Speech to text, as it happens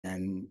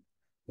and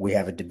we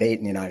have a debate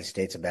in the United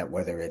States about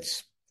whether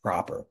it's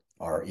proper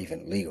or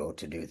even legal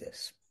to do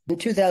this. In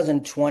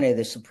 2020,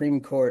 the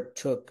Supreme Court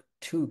took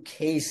two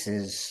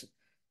cases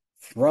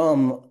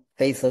from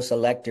faithless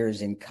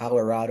electors in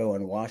Colorado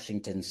and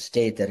Washington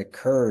state that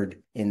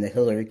occurred in the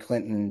Hillary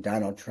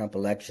Clinton-Donald Trump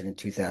election in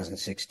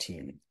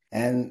 2016.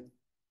 And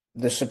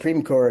the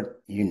Supreme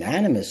Court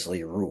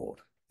unanimously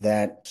ruled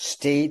that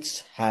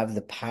states have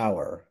the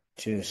power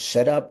to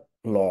set up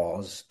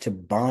laws to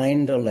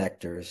bind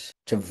electors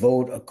to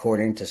vote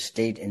according to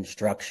state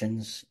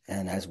instructions.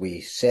 And as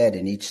we said,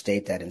 in each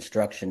state, that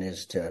instruction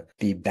is to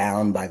be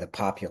bound by the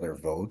popular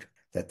vote,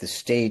 that the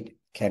state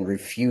can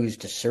refuse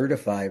to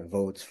certify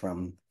votes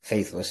from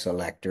faithless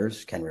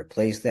electors, can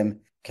replace them,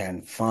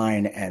 can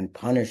fine and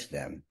punish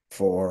them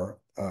for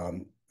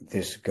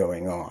this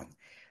going on.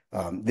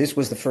 This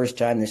was the first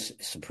time the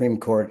Supreme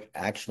Court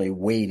actually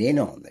weighed in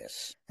on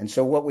this. And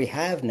so what we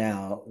have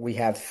now, we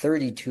have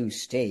 32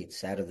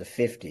 states out of the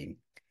 50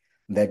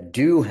 that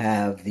do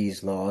have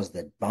these laws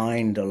that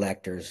bind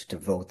electors to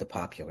vote the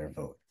popular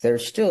vote.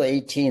 There's still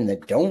 18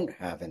 that don't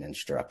have an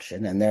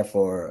instruction, and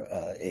therefore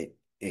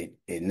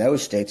in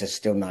those states, it's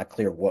still not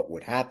clear what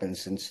would happen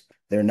since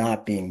they're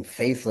not being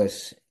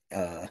faithless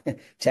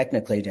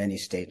technically to any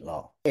state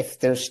law. If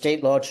there's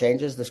state law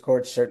changes, this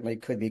court certainly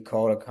could be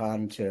called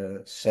upon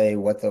to say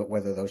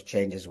whether those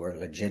changes were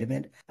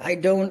legitimate. I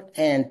don't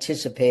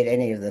anticipate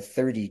any of the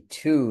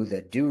 32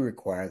 that do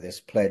require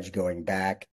this pledge going back